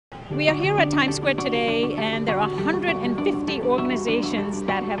We are here at Times Square today, and there are 150 organizations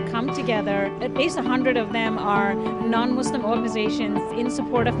that have come together. At least 100 of them are non-Muslim organizations in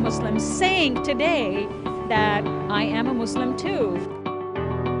support of Muslims, saying today that I am a Muslim too.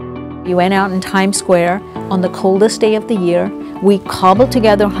 We went out in Times Square on the coldest day of the year. We cobbled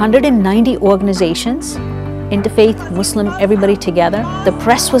together 190 organizations, interfaith, Muslim, everybody together. The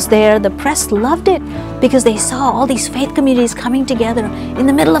press was there. The press loved it because they saw all these faith communities coming together in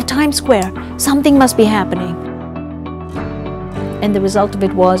the middle of Times Square. Something must be happening. And the result of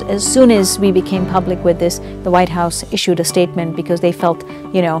it was, as soon as we became public with this, the White House issued a statement because they felt,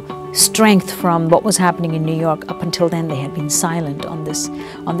 strength from what was happening in New York. Up until then, they had been silent on this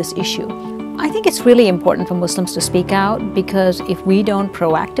issue. I think it's really important for Muslims to speak out, because if we don't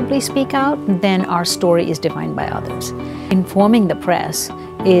proactively speak out, then our story is defined by others. Informing the press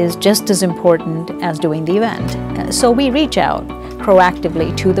is just as important as doing the event. So we reach out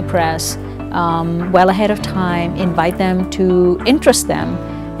proactively to the press well ahead of time, invite them to interest them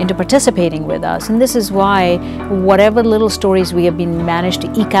into participating with us. And this is why whatever little stories we have been managed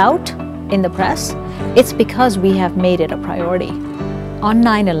to eke out in the press, it's because we have made it a priority. On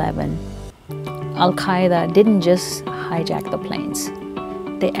 9/11, Al-Qaeda didn't just hijack the planes.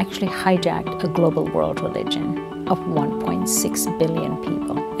 They actually hijacked a global world religion of 1.6 billion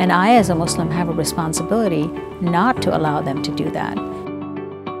people. And I, as a Muslim, have a responsibility not to allow them to do that.